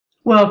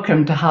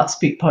Welcome to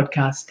Heartspeak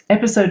Podcast,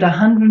 episode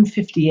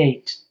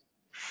 158,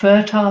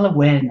 Fertile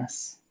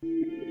Awareness.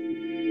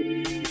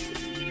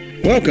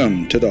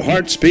 Welcome to the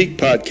Heartspeak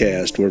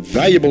Podcast, where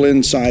valuable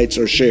insights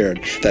are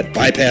shared that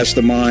bypass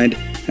the mind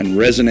and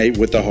resonate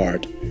with the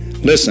heart.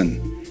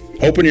 Listen,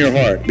 open your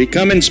heart,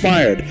 become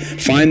inspired,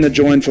 find the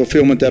joy and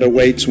fulfillment that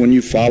awaits when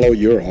you follow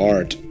your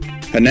heart.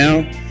 And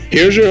now,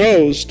 here's your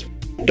host,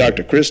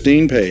 Dr.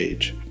 Christine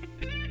Page.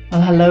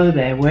 Well, hello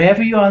there.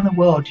 Wherever you are in the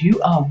world,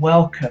 you are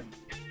welcome.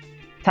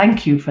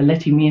 Thank you for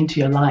letting me into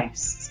your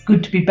lives. It's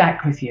good to be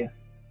back with you,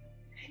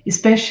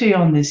 especially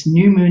on this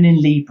new moon in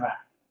Libra.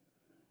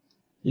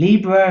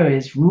 Libra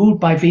is ruled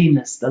by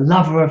Venus, the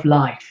lover of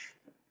life.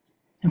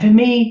 And for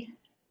me,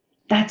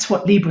 that's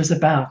what Libra is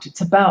about.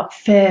 It's about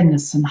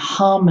fairness and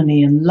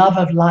harmony and love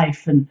of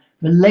life and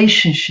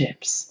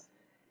relationships.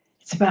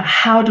 It's about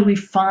how do we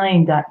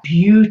find that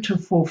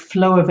beautiful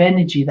flow of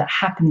energy that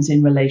happens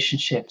in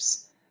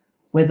relationships,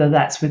 whether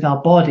that's with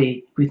our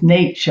body, with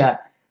nature,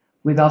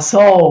 with our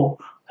soul,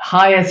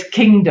 highest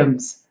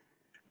kingdoms,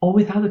 or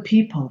with other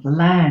people, the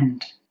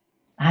land,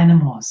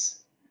 animals.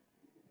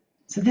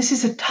 So this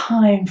is a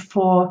time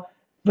for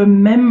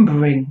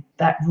remembering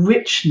that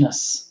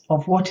richness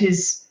of what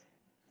is,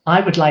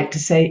 I would like to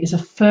say, is a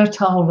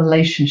fertile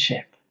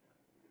relationship.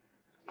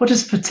 What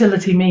does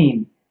fertility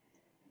mean?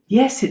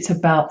 Yes, it's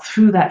about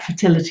through that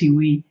fertility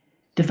we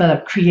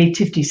develop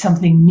creativity,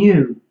 something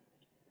new.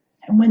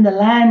 And when the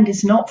land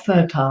is not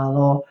fertile,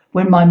 or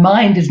when my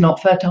mind is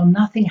not fertile,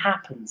 nothing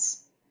happens.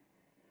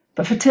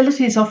 But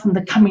fertility is often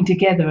the coming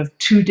together of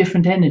two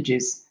different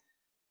energies.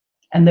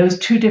 And those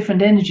two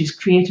different energies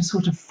create a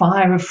sort of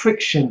fire of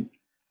friction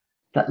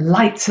that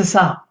lights us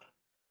up.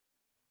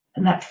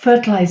 And that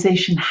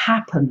fertilization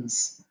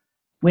happens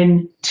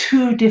when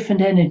two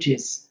different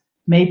energies,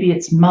 maybe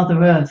it's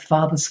Mother Earth,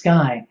 Father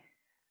Sky,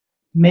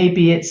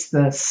 maybe it's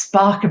the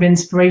spark of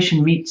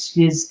inspiration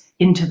reaches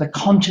into the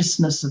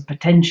consciousness of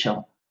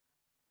potential.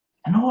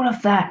 And all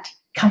of that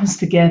comes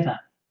together.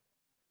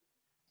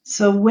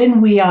 So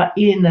when we are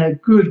in a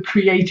good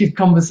creative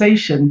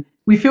conversation,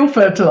 we feel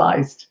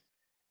fertilized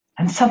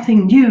and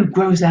something new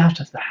grows out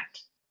of that.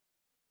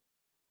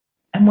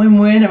 And when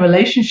we're in a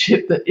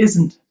relationship that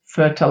isn't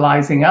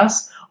fertilizing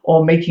us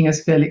or making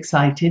us feel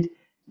excited,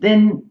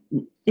 then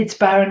it's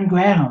barren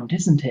ground,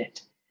 isn't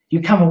it?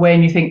 You come away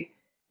and you think,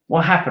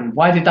 what happened?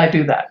 Why did I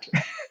do that?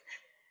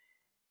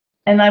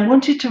 And I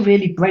wanted to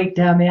really break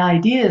down the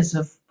ideas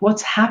of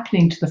what's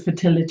happening to the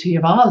fertility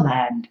of our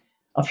land,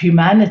 of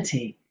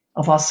humanity,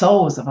 of our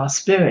souls, of our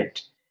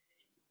spirit.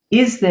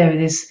 Is there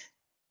this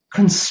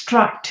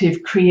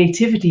constructive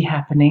creativity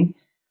happening,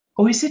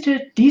 or is it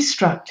a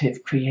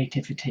destructive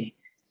creativity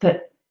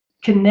that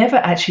can never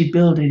actually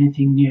build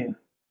anything new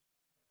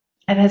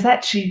and has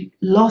actually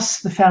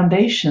lost the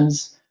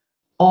foundations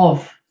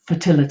of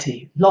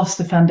fertility, lost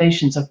the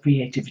foundations of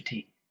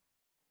creativity?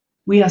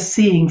 We are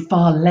seeing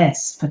far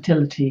less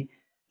fertility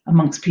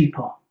amongst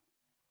people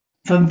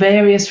for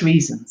various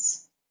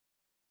reasons.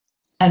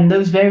 And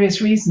those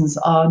various reasons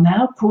are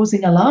now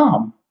causing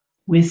alarm.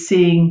 We're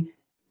seeing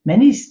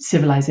many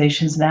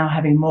civilizations now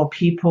having more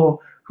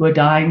people who are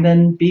dying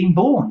than being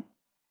born.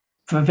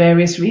 For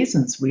various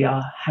reasons, we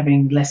are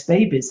having less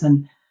babies.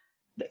 And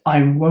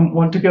I won't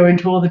want to go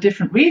into all the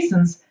different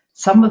reasons.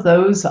 Some of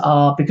those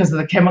are because of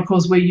the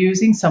chemicals we're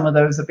using. Some of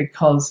those are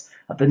because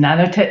of the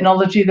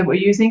nanotechnology that we're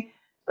using.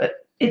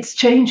 But it's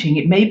changing.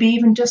 It may be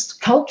even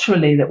just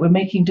culturally that we're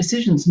making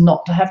decisions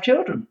not to have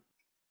children.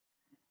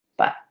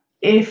 But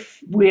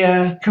if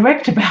we're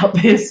correct about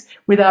this,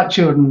 without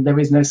children, there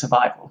is no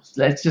survival.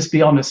 Let's just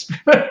be honest.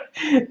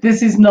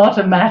 This is not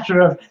a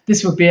matter of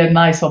this would be a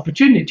nice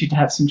opportunity to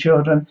have some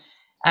children.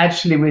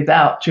 Actually,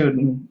 without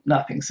children,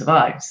 nothing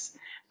survives.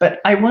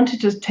 But I wanted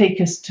to take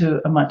us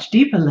to a much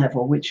deeper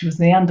level, which was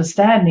the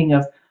understanding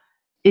of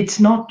it's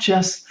not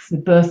just the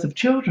birth of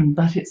children,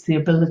 but it's the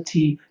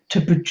ability to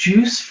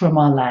produce from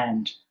our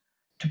land,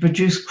 to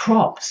produce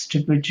crops,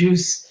 to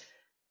produce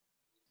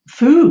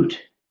food.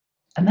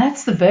 And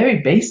that's the very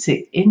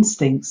basic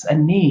instincts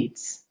and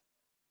needs.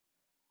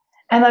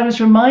 And I was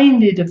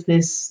reminded of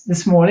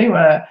this morning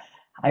where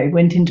I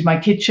went into my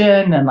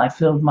kitchen and I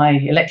filled my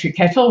electric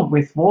kettle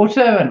with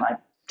water and I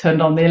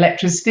turned on the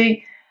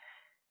electricity.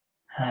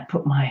 And I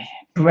put my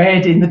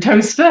bread in the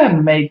toaster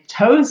and made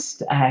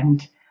toast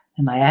and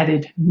I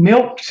added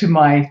milk to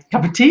my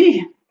cup of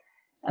tea.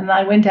 And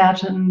I went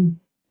out and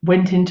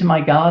went into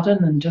my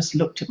garden and just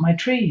looked at my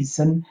trees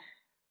and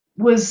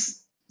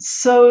was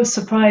so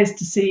surprised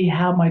to see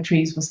how my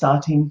trees were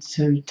starting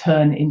to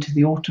turn into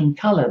the autumn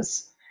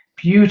colors,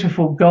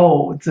 beautiful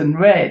golds and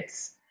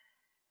reds.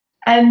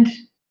 And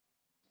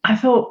I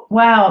thought,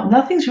 wow,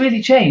 nothing's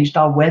really changed.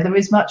 Our weather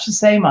is much the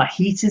same. Our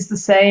heat is the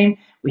same.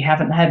 We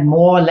haven't had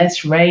more or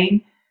less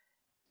rain.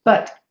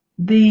 But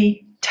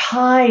the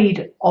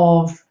tide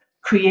of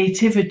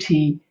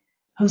creativity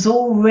was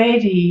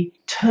already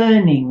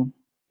turning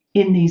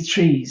in these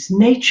trees.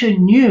 Nature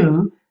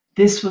knew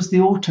this was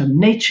the autumn.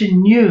 Nature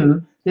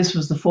knew this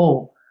was the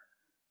fall.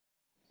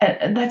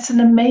 And that's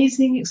an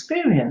amazing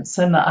experience.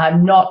 And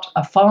I'm not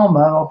a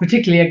farmer or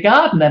particularly a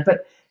gardener,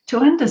 but to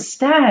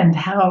understand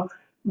how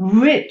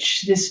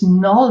rich this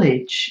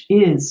knowledge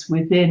is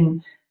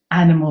within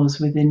animals,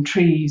 within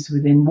trees,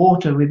 within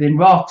water, within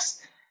rocks,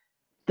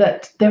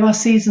 that there are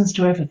seasons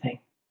to everything.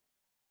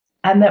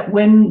 And that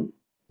when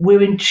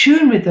we're in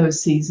tune with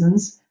those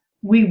seasons,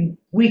 we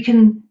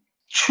can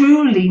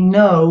truly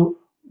know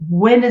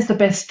when is the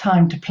best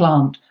time to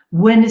plant,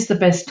 when is the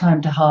best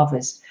time to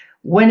harvest,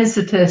 when is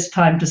the best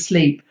time to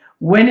sleep,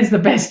 when is the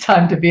best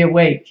time to be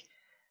awake.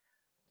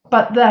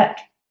 But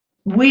that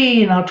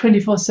we in our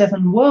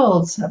 24/7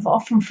 worlds have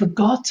often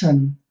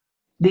forgotten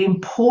the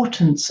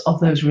importance of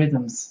those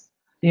rhythms,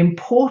 the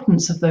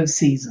importance of those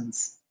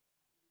seasons.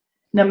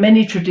 Now,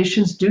 many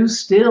traditions do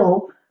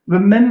still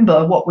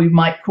remember what we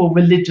might call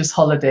religious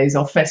holidays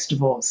or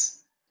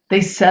festivals.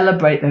 They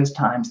celebrate those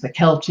times, the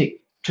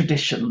Celtic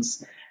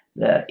traditions,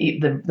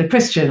 the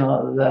Christian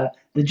or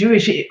the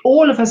Jewish.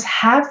 All of us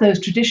have those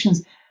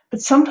traditions,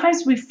 but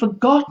sometimes we've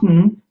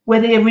forgotten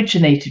where they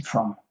originated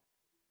from.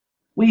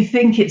 We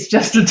think it's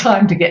just a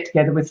time to get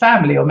together with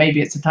family, or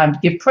maybe it's a time to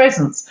give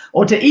presents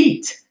or to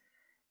eat.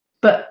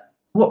 But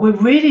what we're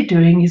really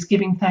doing is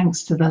giving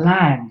thanks to the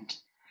land.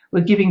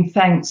 We're giving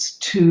thanks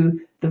to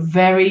the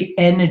very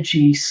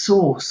energy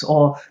source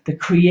or the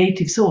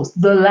creative source,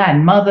 the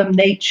land, Mother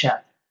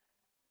Nature.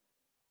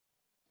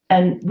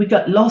 And we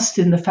got lost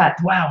in the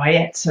fact, wow, I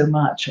ate so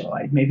much, or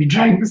I maybe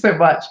drank so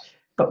much,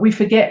 but we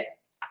forget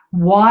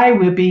why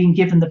we're being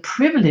given the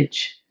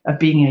privilege of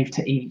being able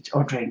to eat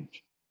or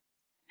drink.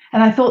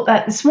 And I thought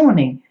that this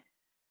morning.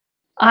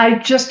 I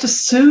just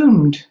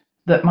assumed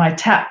that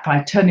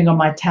by turning on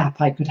my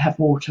tap, I could have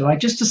water. I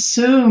just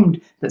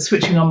assumed that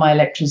switching on my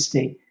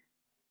electricity,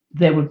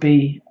 there would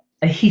be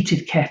a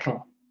heated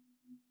kettle.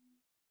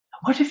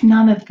 What if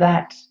none of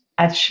that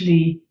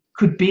actually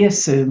could be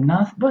assumed?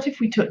 What if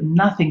we took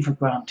nothing for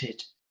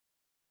granted?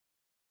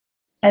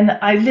 And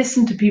I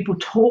listened to people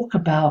talk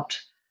about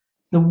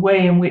the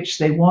way in which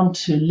they want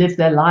to live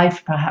their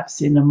life,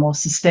 perhaps in a more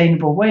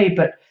sustainable way.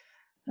 But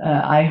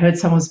I heard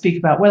someone speak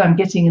about, well, I'm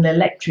getting an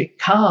electric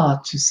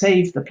car to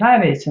save the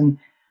planet. And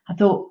I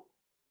thought,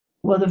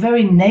 well, the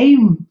very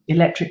name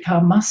electric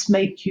car must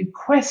make you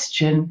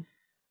question,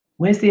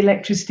 where's the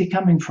electricity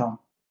coming from?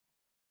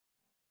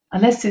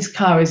 Unless this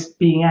car is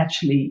being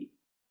actually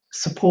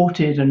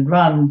supported and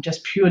run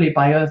just purely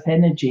by earth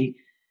energy,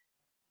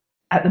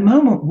 at the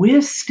moment,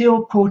 we're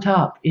still caught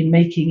up in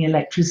making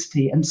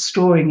electricity and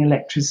storing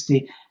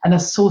electricity and a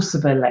source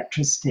of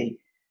electricity.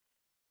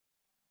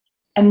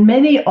 And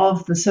many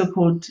of the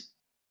so-called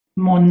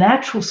more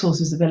natural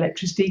sources of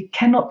electricity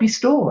cannot be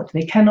stored.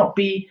 They cannot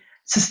be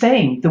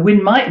sustained. The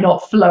wind might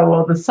not flow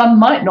or the sun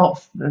might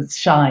not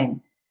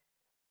shine.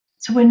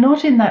 So we're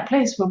not in that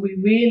place where we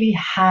really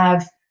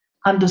have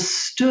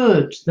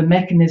understood the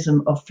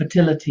mechanism of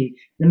fertility,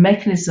 the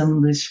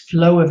mechanism, this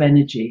flow of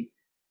energy.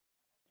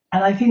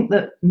 And I think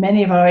that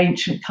many of our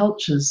ancient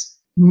cultures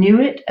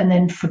knew it and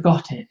then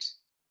forgot it.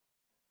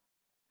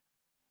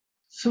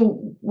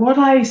 So what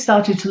I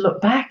started to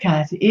look back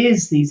at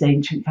is these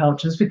ancient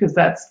cultures, because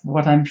that's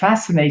what I'm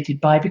fascinated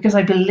by, because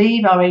I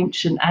believe our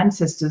ancient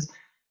ancestors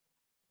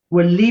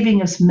were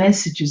leaving us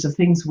messages of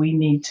things we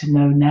need to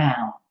know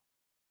now.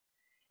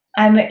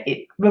 And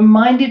it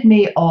reminded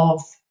me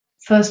of,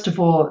 first of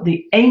all,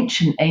 the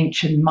ancient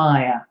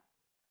Maya.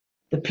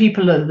 The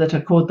people that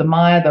are called the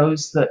Maya,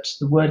 those that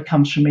the word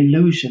comes from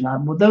illusion,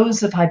 were those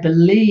that I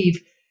believe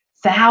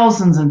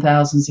thousands and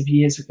thousands of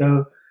years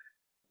ago,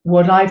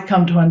 what I've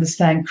come to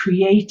understand,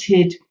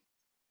 created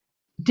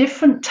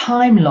different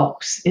time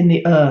locks in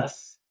the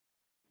earth.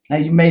 Now,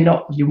 you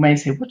may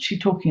say, what's she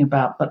talking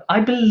about? But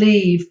I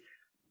believe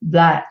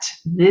that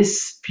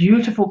this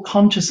beautiful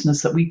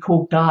consciousness that we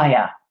call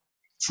Gaia,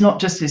 it's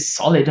not just this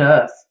solid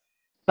earth,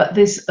 but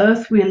this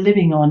earth we're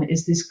living on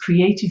is this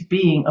creative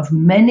being of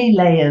many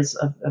layers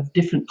of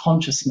different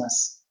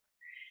consciousness.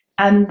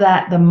 And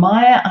that the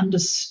Maya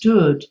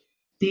understood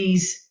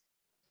these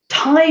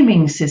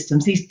timing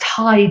systems, these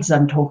tides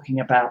I'm talking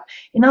about.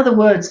 In other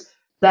words,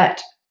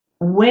 that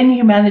when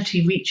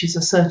humanity reaches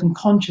a certain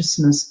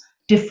consciousness,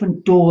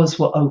 different doors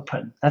will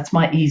open. That's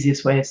my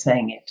easiest way of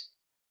saying it.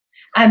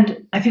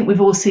 And I think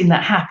we've all seen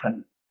that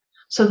happen.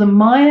 So the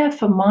Maya,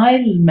 for my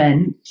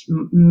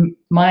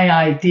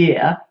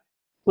idea,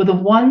 were the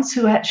ones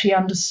who actually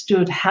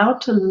understood how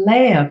to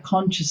layer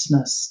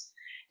consciousness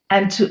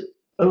and to,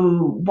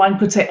 one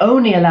could say,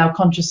 only allow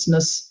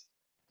consciousness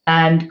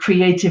and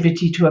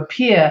creativity to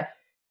appear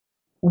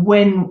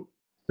when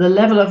the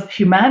level of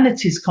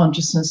humanity's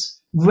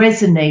consciousness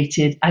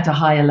resonated at a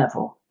higher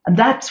level. And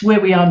that's where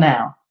we are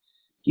now.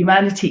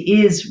 Humanity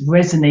is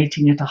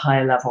resonating at a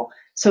higher level.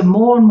 So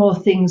more and more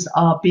things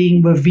are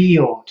being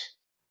revealed.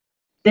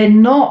 They're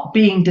not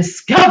being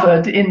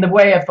discovered in the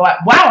way of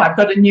like, wow, I've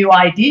got a new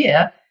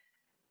idea.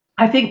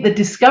 I think the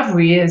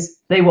discovery is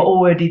they were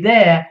already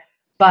there,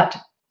 but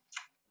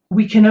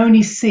we can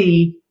only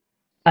see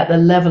at the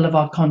level of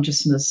our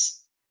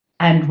consciousness.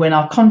 And when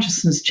our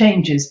consciousness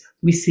changes,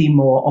 we see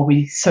more, or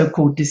we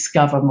so-called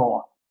discover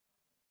more.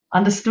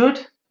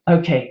 Understood?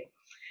 Okay.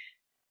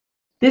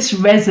 This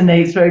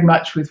resonates very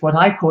much with what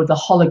I call the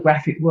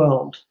holographic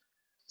world.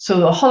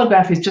 So a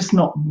holograph is just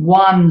not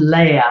one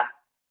layer.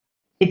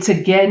 It's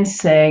again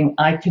saying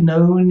I can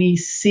only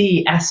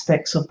see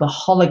aspects of the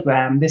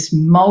hologram, this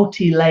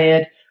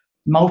multi-layered,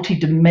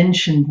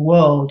 multi-dimensioned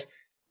world,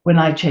 when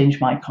I change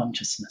my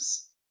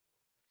consciousness.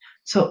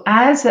 So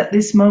as at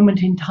this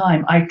moment in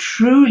time, I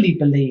truly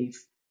believe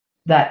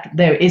that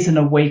there is an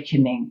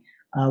awakening.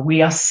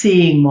 We are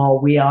seeing more,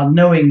 we are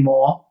knowing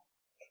more.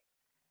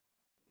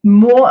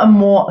 More and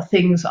more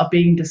things are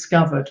being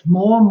discovered.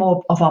 More and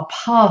more of our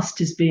past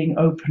is being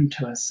opened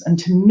to us. And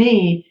to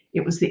me,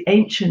 it was the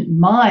ancient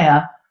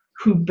Maya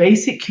who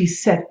basically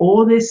set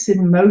all this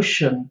in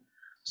motion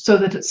so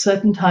that at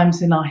certain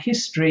times in our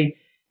history,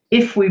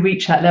 if we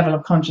reach that level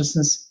of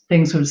consciousness,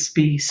 things would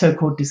be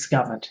so-called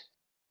discovered.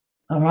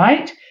 All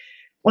right?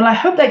 Well, I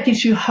hope that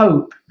gives you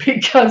hope,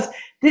 because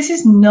this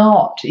is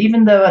not,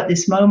 even though at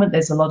this moment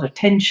there's a lot of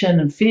tension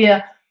and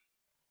fear,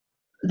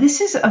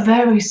 this is a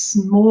very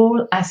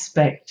small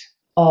aspect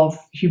of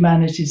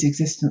humanity's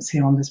existence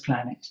here on this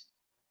planet.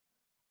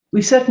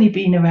 We've certainly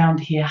been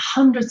around here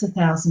hundreds of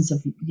thousands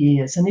of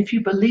years. And if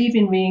you believe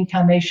in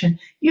reincarnation,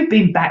 you've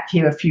been back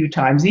here a few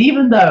times,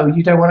 even though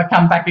you don't want to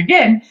come back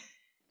again.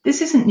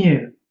 This isn't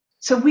new.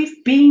 So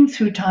we've been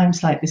through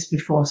times like this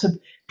before. So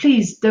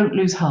please don't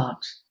lose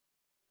heart.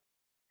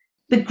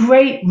 The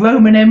great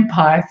Roman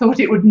Empire thought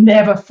it would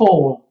never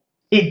fall.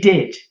 It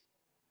did.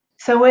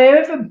 So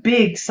wherever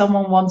big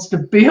someone wants to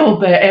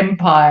build their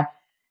empire,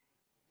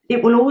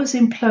 it will always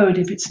implode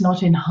if it's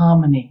not in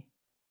harmony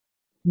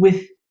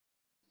with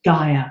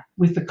Gaia,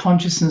 with the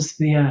consciousness of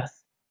the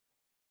earth.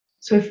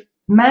 So if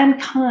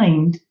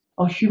mankind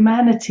or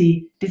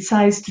humanity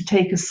decides to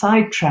take a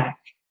sidetrack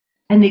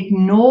and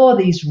ignore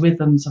these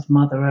rhythms of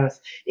Mother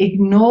Earth,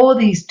 ignore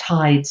these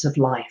tides of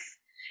life,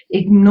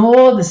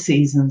 ignore the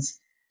seasons,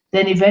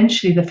 then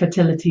eventually the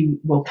fertility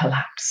will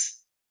collapse.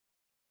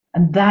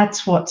 And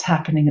that's what's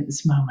happening at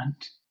this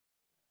moment.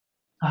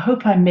 I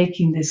hope I'm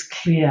making this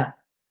clear.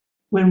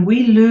 When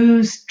we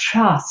lose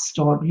trust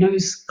or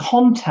lose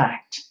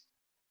contact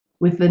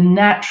with the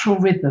natural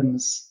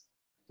rhythms,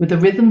 with the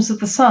rhythms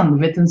of the sun, the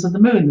rhythms of the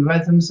moon, the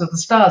rhythms of the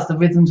stars, the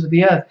rhythms of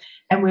the earth,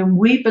 and when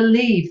we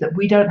believe that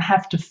we don't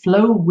have to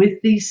flow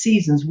with these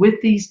seasons, with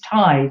these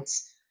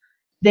tides,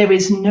 there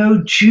is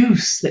no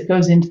juice that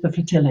goes into the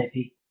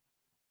fertility.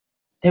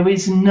 There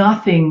is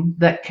nothing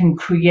that can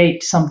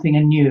create something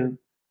anew.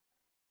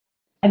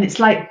 And it's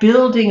like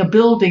building a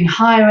building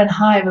higher and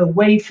higher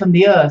away from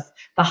the earth.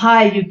 The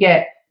higher you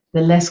get, the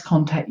less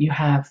contact you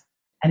have.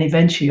 And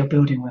eventually your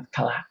building will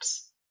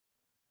collapse.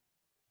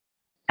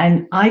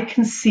 And I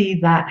can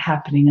see that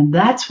happening. And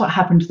that's what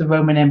happened to the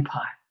Roman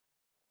Empire.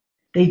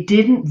 They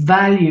didn't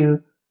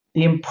value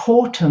the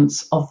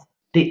importance of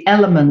the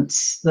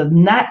elements, the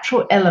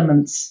natural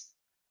elements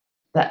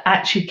that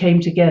actually came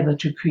together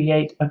to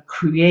create a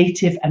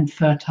creative and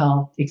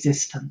fertile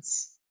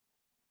existence.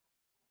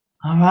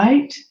 All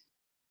right?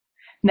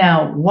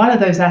 Now, one of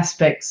those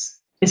aspects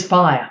is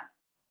fire.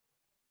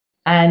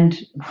 And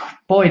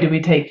boy, do we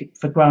take it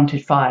for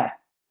granted fire.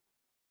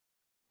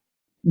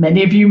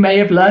 Many of you may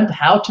have learned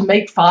how to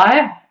make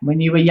fire when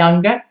you were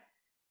younger.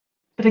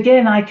 But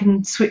again, I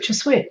can switch a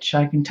switch.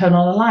 I can turn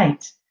on a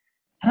light.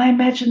 And I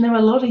imagine there are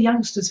a lot of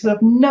youngsters who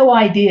have no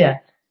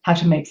idea how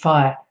to make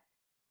fire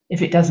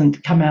if it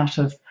doesn't come out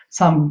of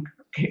some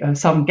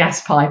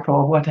gas pipe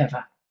or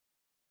whatever.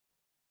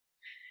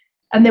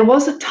 And there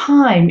was a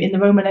time in the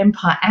Roman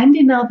Empire and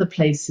in other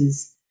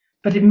places,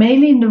 but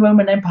mainly in the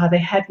Roman Empire, they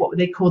had what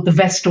they called the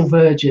Vestal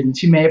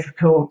Virgins. You may have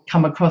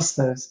come across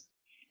those.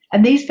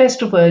 And these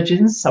Vestal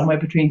Virgins, somewhere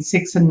between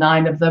 6 and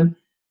 9 of them,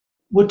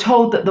 were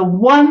told that the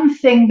one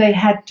thing they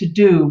had to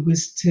do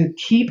was to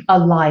keep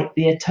alight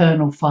the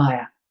eternal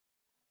fire.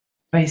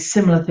 A very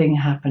similar thing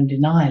happened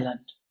in Ireland.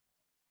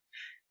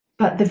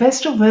 But the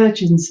Vestal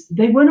Virgins,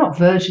 they were not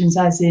virgins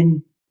as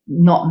in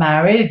not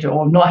married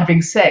or not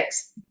having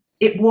sex.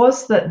 It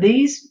was that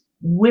these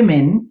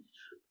women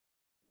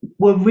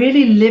were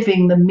really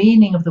living the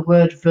meaning of the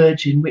word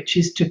virgin, which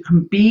is to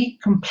be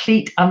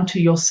complete unto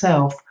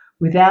yourself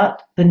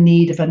without the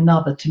need of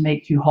another to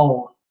make you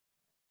whole.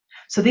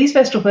 So these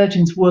Vestal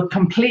Virgins were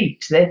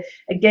complete.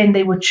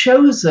 They were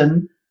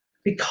chosen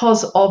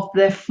because of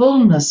their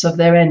fullness of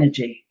their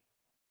energy.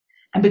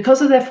 And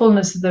because of their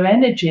fullness of their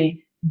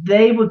energy,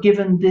 they were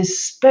given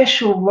this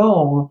special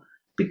role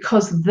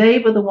because they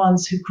were the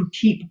ones who could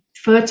keep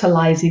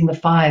fertilizing the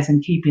fires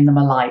and keeping them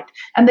alight.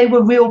 And they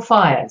were real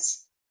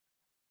fires.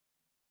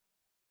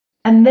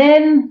 And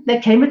then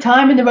there came a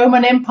time in the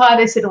Roman Empire,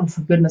 they said, oh,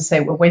 for goodness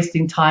sake, we're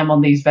wasting time on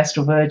these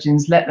Vestal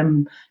Virgins. Let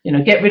them,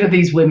 get rid of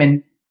these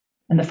women.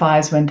 And the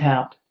fires went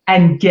out.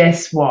 And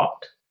guess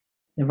what?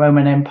 The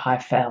Roman Empire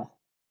fell.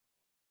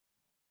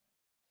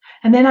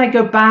 And then I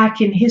go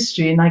back in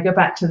history and I go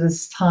back to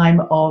this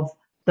time of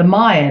the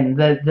Mayan,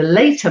 the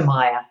later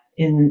Maya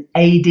in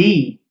AD.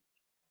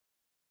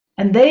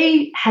 And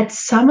they had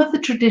some of the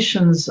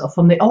traditions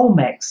from the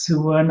Olmecs,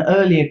 who were an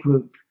earlier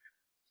group.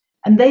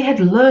 And they had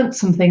learned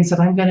some things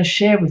that I'm going to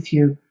share with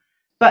you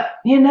But,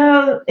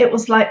 it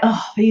was like,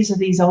 oh, these are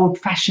these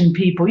old-fashioned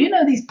people,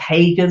 these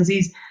pagans,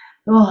 they've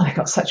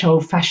got such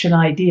old-fashioned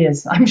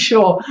ideas. I'm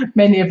sure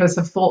many of us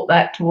have thought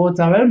that towards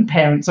our own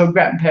parents or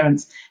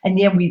grandparents, and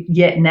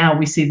yet now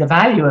we see the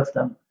value of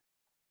them.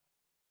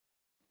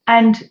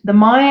 And the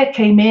Maya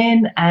came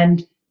in,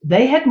 and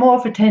they had more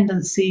of a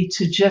tendency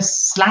to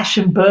just slash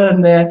and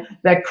burn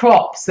their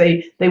crops.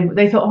 They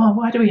thought, oh,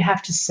 why do we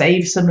have to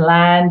save some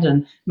land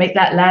and make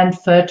that land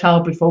fertile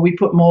before we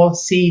put more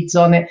seeds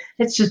on it?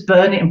 Let's just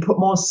burn it and put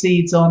more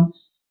seeds on.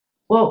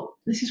 Well,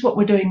 this is what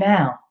we're doing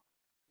now.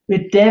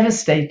 We've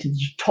devastated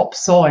the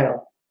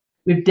topsoil.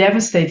 We've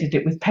devastated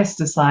it with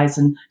pesticides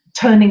and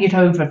turning it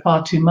over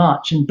far too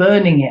much and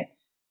burning it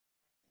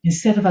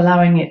instead of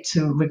allowing it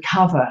to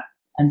recover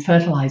and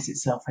fertilize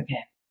itself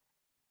again.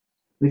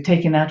 We've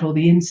taken out all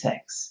the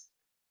insects.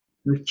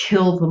 We've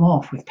killed them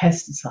off with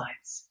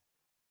pesticides.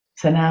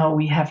 So now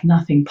we have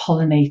nothing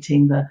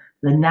pollinating the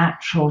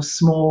natural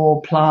small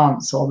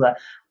plants or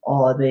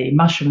the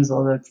mushrooms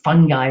or the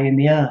fungi in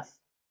the earth.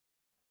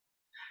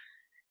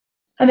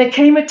 And there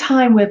came a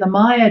time where the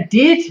Maya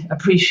did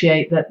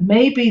appreciate that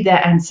maybe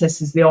their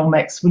ancestors, the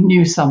Olmecs,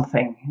 knew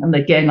something. And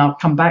again, I'll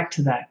come back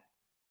to that.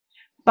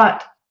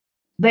 But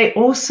they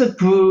also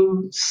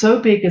grew so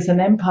big as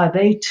an empire,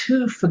 they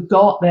too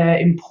forgot their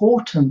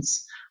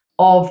importance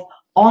of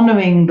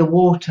honoring the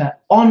water,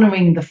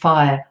 honoring the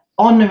fire,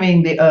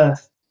 honoring the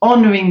earth,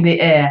 honoring the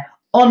air,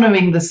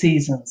 honoring the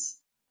seasons.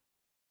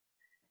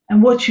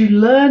 And what you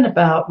learn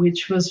about,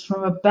 which was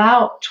from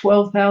about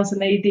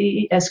 1200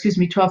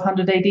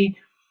 AD,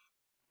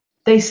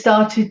 they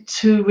started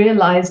to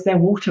realize their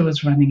water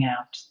was running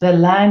out. Their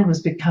land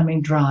was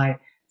becoming dry.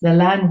 Their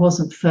land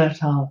wasn't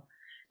fertile.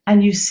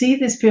 And you see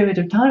this period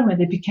of time where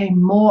they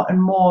became more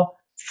and more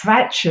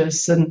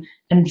fractious and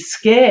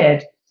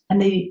scared, and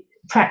they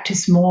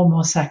practiced more and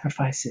more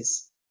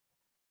sacrifices.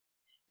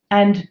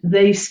 And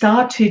they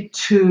started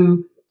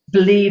to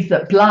believe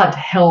that blood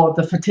held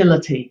the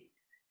fertility.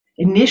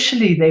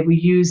 Initially, they were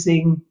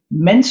using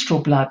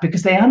menstrual blood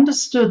because they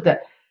understood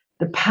that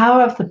the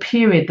power of the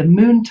period, the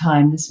moon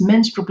time, this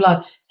menstrual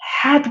blood,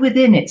 had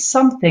within it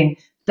something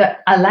that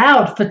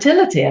allowed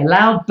fertility,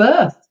 allowed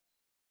birth.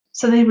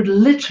 So they would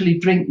literally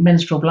drink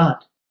menstrual blood.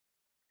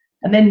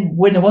 And then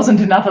when there wasn't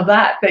enough of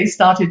that, they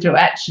started to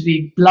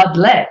actually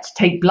bloodlet,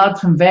 take blood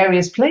from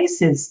various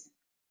places,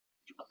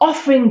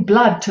 offering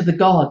blood to the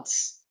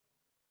gods.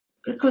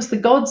 Because the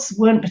gods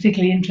weren't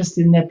particularly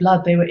interested in their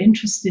blood. They were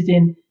interested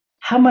in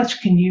how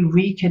much can you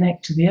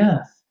reconnect to the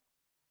earth.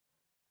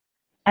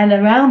 And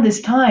around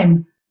this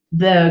time,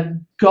 the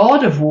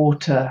god of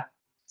water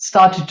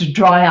started to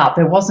dry up.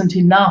 There wasn't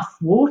enough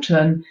water.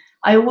 And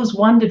I always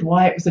wondered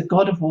why it was a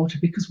god of water,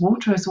 because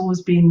water has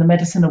always been the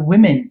medicine of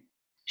women. It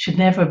should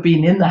never have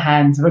been in the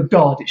hands of a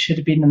god. It should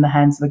have been in the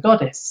hands of the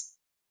goddess.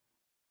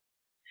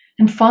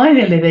 And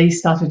finally, they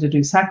started to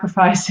do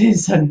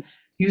sacrifices and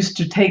used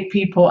to take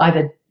people,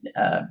 either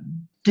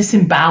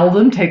disembowel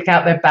them, take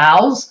out their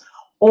bowels,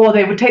 or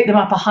they would take them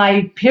up a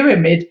high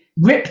pyramid,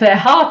 rip their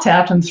heart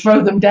out and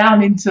throw them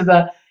down into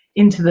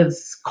the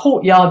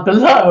courtyard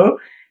below,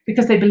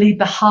 because they believed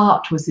the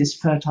heart was this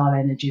fertile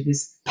energy,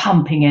 this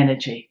pumping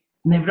energy.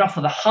 And they would offer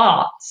the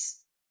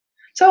hearts.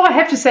 So I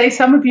have to say,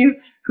 some of you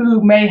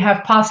who may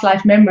have past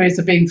life memories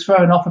of being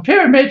thrown off a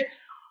pyramid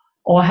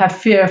or have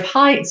fear of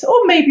heights,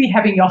 or maybe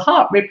having your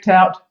heart ripped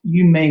out,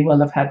 you may well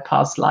have had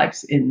past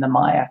lives in the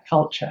Maya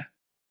culture.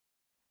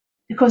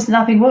 Because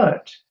nothing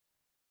worked.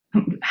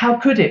 How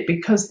could it?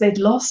 Because they'd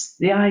lost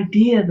the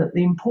idea that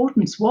the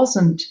importance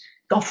wasn't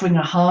offering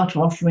a heart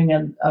or offering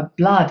a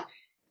blood.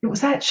 It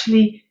was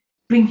actually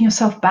bringing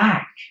yourself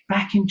back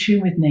in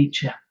tune with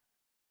nature.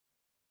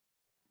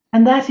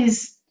 And that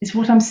is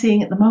what I'm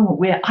seeing at the moment.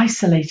 We're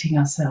isolating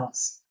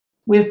ourselves.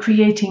 We're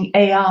creating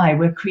AI.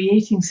 We're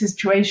creating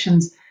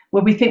situations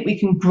where we think we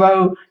can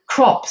grow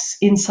crops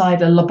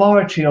inside a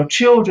laboratory or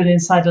children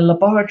inside a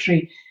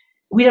laboratory.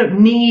 We don't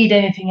need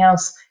anything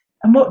else.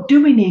 And what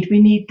do we need? We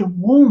need the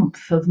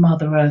warmth of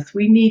Mother Earth.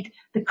 We need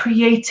the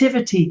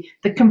creativity,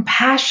 the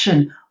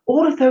compassion.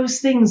 All of those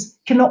things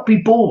cannot be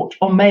bought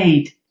or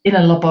made in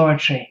a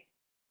laboratory.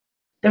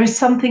 There is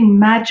something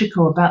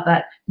magical about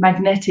that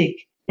magnetic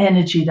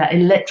energy, that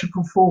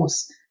electrical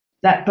force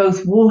that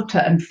both water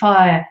and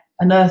fire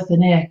and earth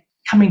and air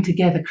coming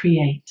together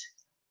create.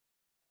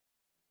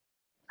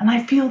 And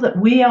I feel that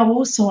we are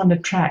also on the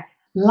track,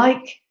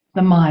 like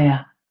the Maya,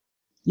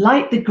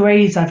 like the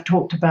Greys I've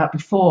talked about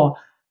before,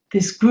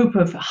 this group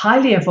of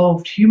highly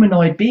evolved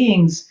humanoid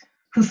beings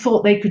who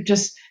thought they could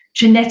just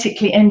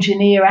genetically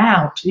engineer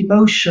out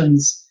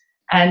emotions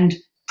and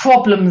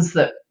problems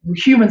that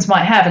humans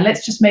might have, and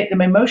let's just make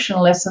them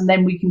emotionless and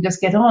then we can just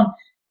get on.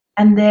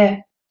 And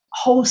their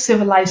whole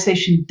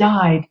civilization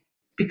died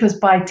because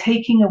by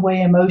taking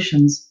away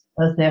emotions,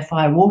 earth, air,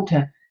 fire,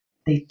 water,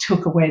 they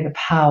took away the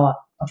power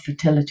of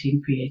fertility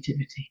and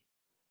creativity.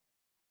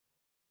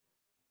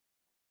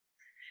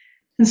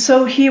 And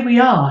so here we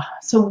are.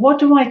 So what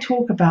do I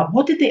talk about?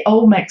 What did the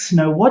Olmecs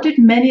know? What did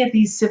many of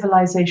these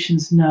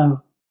civilizations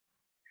know?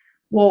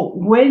 Well,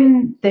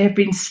 when they have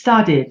been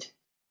studied,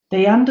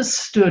 they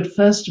understood,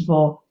 first of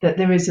all, that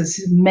there is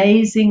this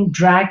amazing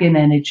dragon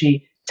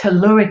energy,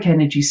 telluric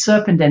energy,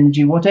 serpent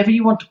energy, whatever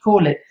you want to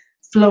call it,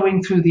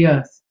 flowing through the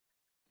earth.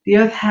 The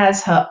earth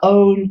has her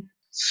own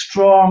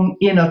strong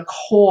inner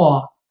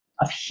core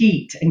of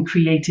heat and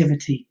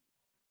creativity.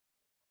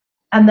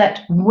 And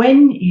that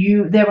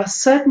there are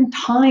certain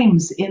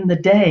times in the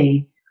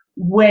day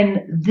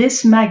when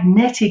this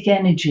magnetic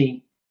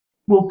energy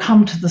will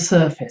come to the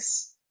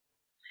surface.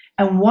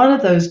 And one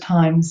of those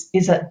times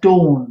is at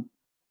dawn.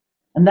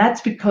 And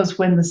that's because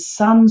when the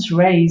sun's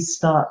rays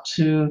start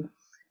to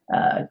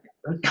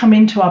come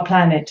into our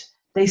planet,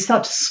 they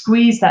start to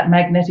squeeze that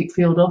magnetic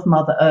field of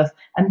Mother Earth,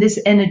 and this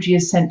energy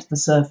is sent to the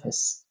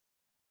surface.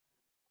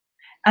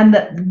 And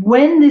that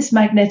when this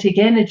magnetic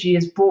energy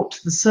is brought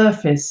to the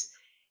surface,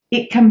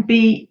 it can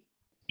be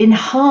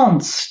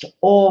enhanced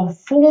or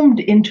formed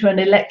into an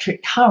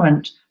electric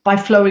current by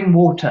flowing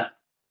water.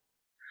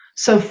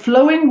 So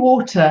flowing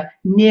water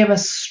near a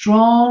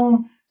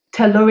strong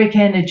telluric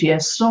energy, a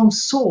strong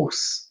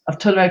source of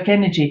telluric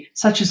energy,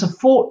 such as a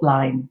fault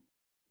line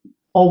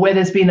or where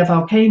there's been a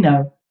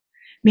volcano,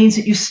 means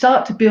that you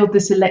start to build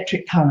this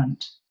electric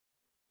current.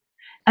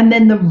 And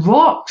then the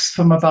rocks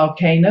from a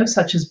volcano,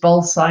 such as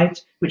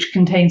Bolsite, which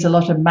contains a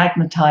lot of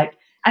magnetite,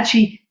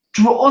 actually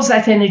draws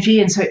that energy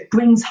in, so it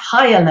brings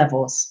higher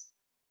levels.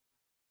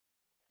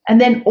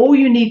 And then all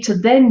you need to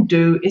then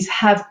do is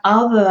have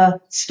other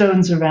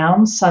stones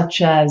around,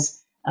 such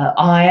as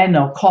iron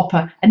or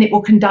copper, and it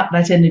will conduct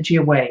that energy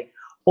away.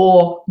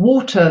 Or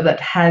water that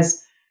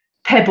has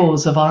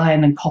pebbles of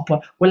iron and copper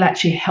will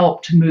actually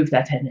help to move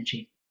that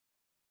energy.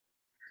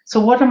 So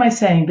what am I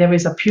saying? There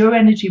is a pure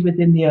energy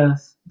within the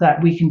earth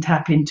that we can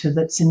tap into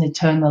that's an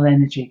eternal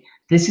energy.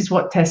 This is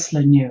what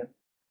Tesla knew.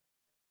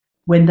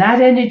 When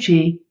that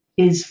energy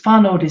is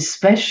funneled,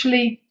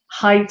 especially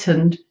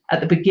heightened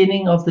at the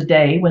beginning of the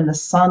day when the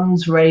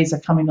sun's rays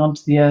are coming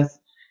onto the earth,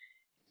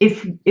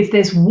 if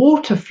there's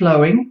water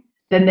flowing,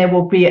 then there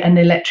will be an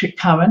electric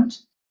current.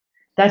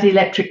 That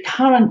electric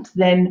current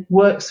then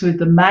works with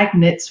the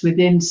magnets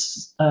within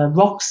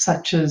rocks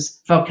such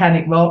as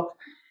volcanic rock,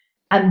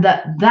 and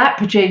that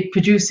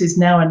produces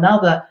now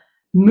another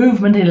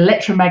movement in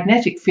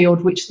electromagnetic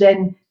field, which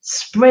then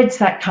spreads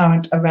that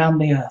current around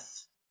the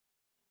earth.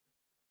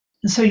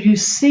 And so you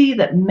see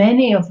that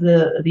many of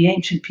the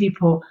ancient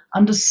people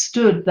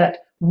understood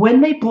that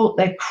when they brought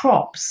their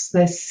crops,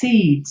 their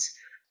seeds,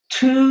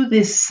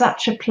 to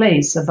such a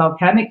place, a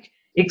volcanic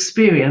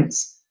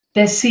experience,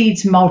 their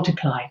seeds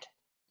multiplied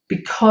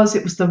because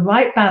it was the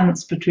right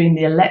balance between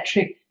the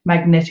electric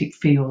magnetic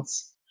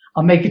fields.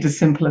 I'll make it as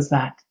simple as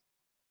that.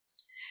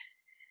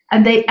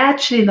 And the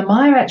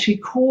Maya actually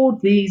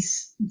called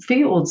these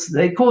fields,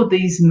 they called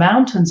these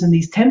mountains and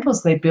these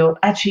temples they built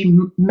actually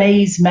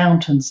maize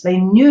mountains. They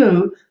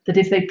knew that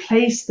if they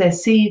placed their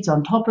seeds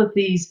on top of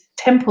these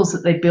temples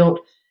that they built,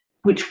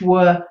 which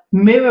were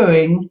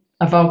mirroring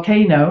a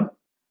volcano,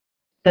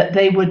 that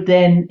they would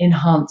then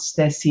enhance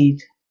their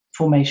seed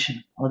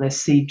formation or their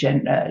seed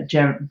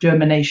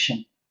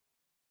germination.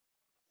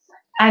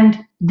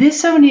 And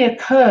this only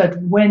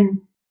occurred when,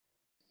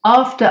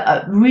 after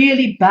a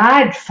really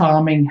bad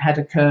farming had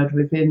occurred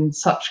within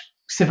such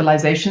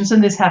civilizations,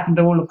 and this happened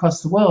all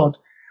across the world,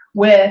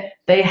 where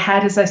they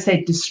had, as I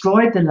say,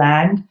 destroyed the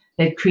land,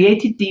 they'd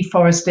created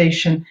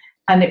deforestation,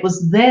 and it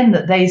was then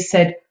that they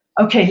said,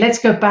 okay, let's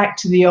go back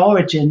to the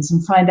origins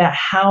and find out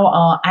how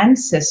our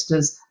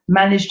ancestors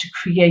managed to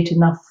create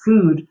enough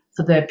food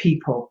for their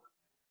people.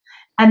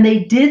 And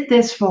they did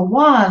this for a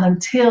while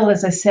until,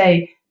 as I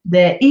say,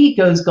 their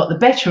egos got the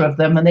better of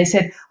them, and they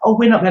said, oh,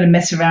 we're not going to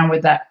mess around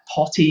with that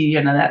potty,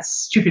 that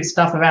stupid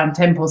stuff around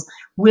temples.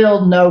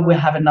 We'll know we'll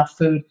have enough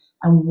food.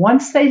 And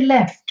once they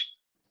left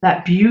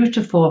that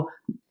beautiful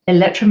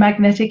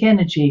electromagnetic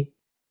energy,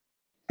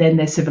 then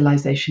their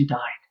civilization died.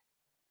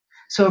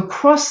 So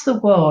across the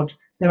world,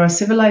 there are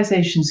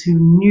civilizations who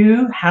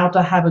knew how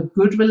to have a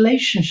good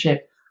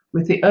relationship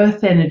with the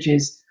earth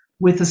energies,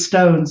 with the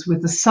stones,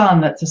 with the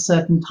sun at a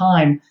certain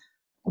time,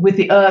 with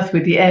the earth,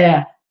 with the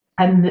air,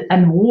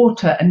 and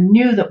water, and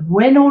knew that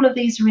when all of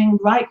these are in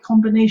right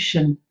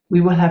combination, we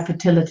will have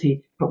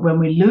fertility. But when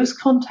we lose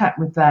contact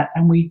with that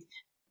and we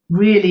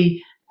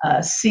really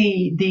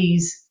see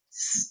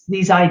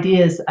these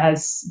ideas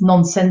as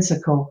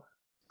nonsensical,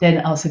 then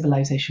our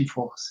civilization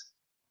falls.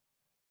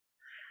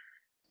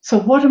 So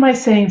what am I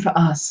saying for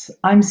us?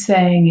 I'm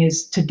saying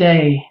is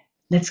today,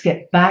 let's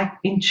get back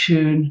in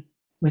tune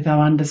with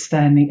our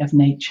understanding of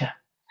nature.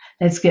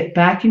 Let's get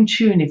back in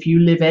tune. If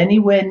you live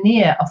anywhere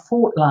near a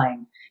fault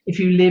line, if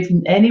you live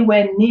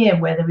anywhere near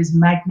where there is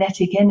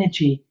magnetic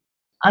energy,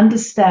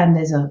 understand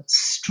there's a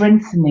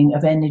strengthening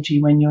of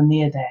energy when you're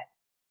near there.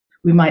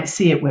 We might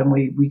see it when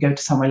we go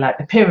to somewhere like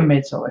the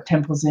pyramids or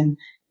temples in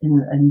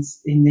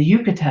the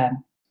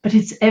Yucatan, but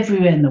it's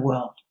everywhere in the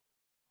world.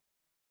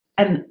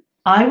 And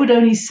I would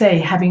only say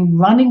having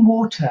running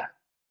water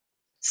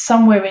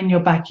somewhere in your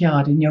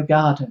backyard, in your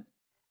garden,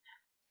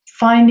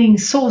 finding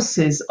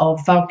sources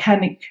of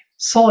volcanic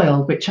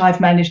soil, which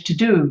I've managed to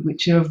do,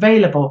 which are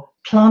available,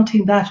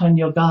 planting that on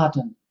your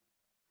garden.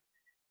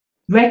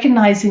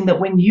 recognizing that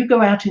when you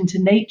go out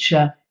into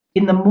nature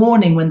in the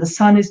morning when the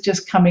sun is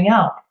just coming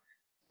up,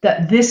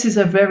 that this is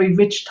a very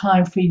rich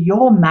time for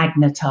your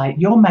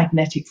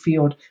magnetic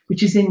field,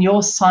 which is in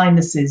your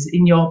sinuses,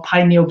 in your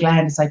pineal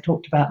gland, as I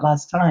talked about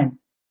last time.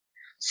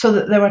 So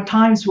that there are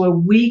times where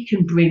we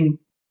can bring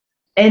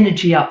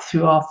energy up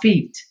through our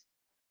feet.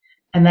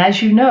 And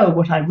as you know,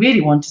 what I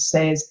really want to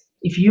say is,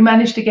 if you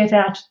manage to get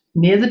out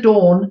near the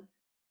dawn,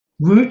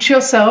 root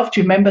yourself.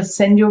 Do you remember?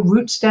 Send your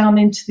roots down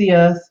into the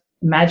earth.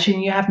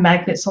 Imagine you have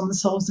magnets on the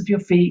soles of your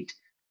feet.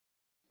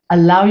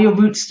 Allow your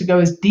roots to go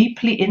as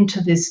deeply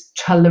into this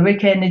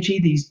telluric energy,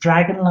 these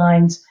dragon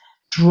lines.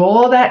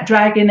 Draw that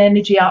dragon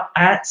energy up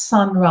at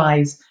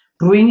sunrise.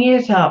 Bring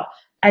it up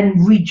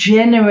and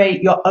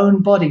regenerate your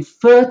own body.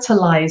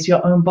 Fertilize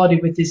your own body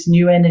with this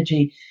new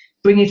energy.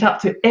 Bring it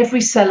up through every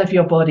cell of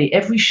your body,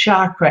 every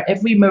chakra,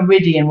 every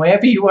meridian,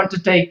 wherever you want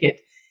to take it.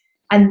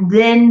 And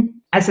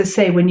then, as I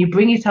say, when you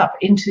bring it up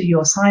into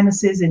your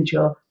sinuses, into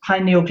your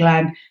pineal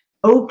gland,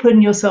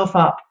 open yourself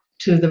up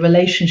to the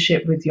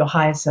relationship with your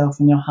higher self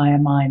and your higher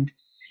mind,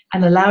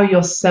 and allow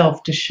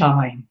yourself to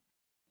shine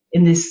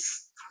in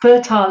this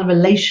fertile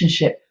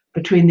relationship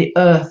between the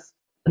earth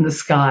and the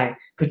sky,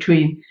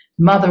 between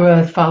Mother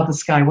Earth, Father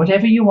Sky,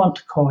 whatever you want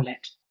to call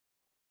it.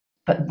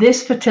 But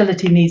this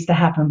fertility needs to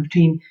happen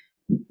between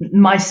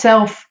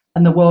myself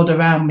and the world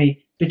around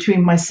me,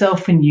 between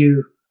myself and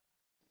you.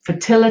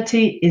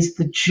 Fertility is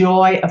the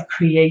joy of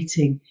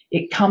creating.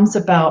 It comes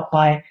about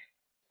by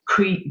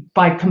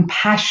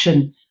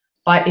compassion,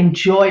 by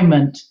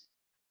enjoyment,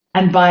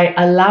 and by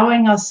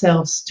allowing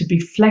ourselves to be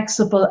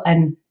flexible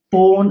and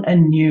born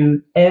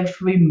anew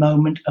every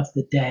moment of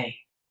the day.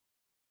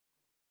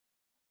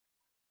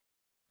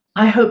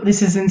 I hope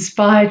this has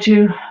inspired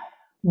you.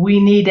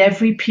 We need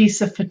every piece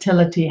of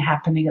fertility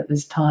happening at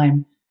this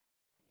time.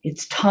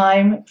 It's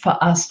time for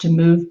us to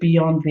move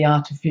beyond the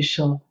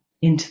artificial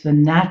into the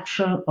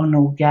natural and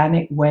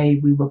organic way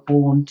we were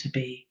born to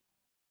be.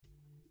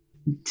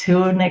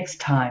 Until next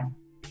time,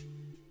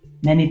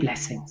 many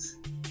blessings.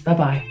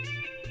 Bye-bye.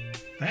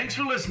 Thanks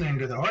for listening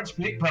to the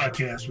HeartSpeak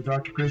podcast with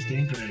Dr.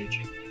 Christine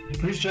Page.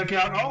 Please check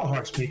out all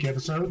HeartSpeak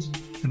episodes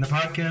in the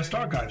podcast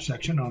archive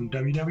section on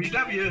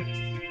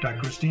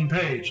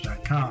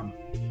www.christinepage.com.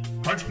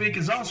 HeartSpeak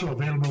is also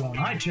available on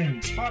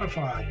iTunes,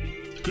 Spotify,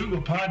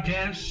 Google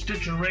Podcasts,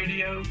 Stitcher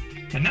Radio,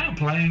 and now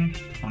playing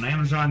on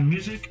Amazon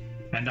Music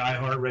and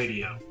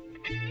iHeartRadio.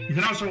 You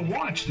can also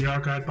watch the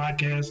archive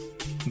podcast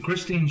on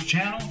Christine's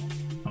channel,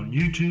 on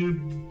YouTube,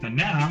 and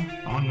now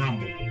on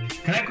Rumble.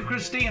 Connect with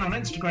Christine on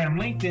Instagram,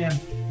 LinkedIn,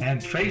 and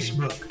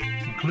Facebook,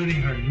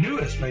 including her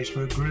newest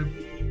Facebook group,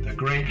 The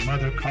Great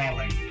Mother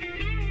Calling.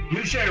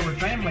 You share with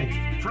family,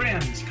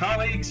 friends,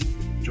 colleagues.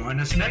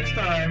 Join us next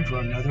time for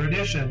another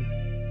edition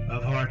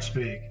of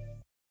HeartSpeak.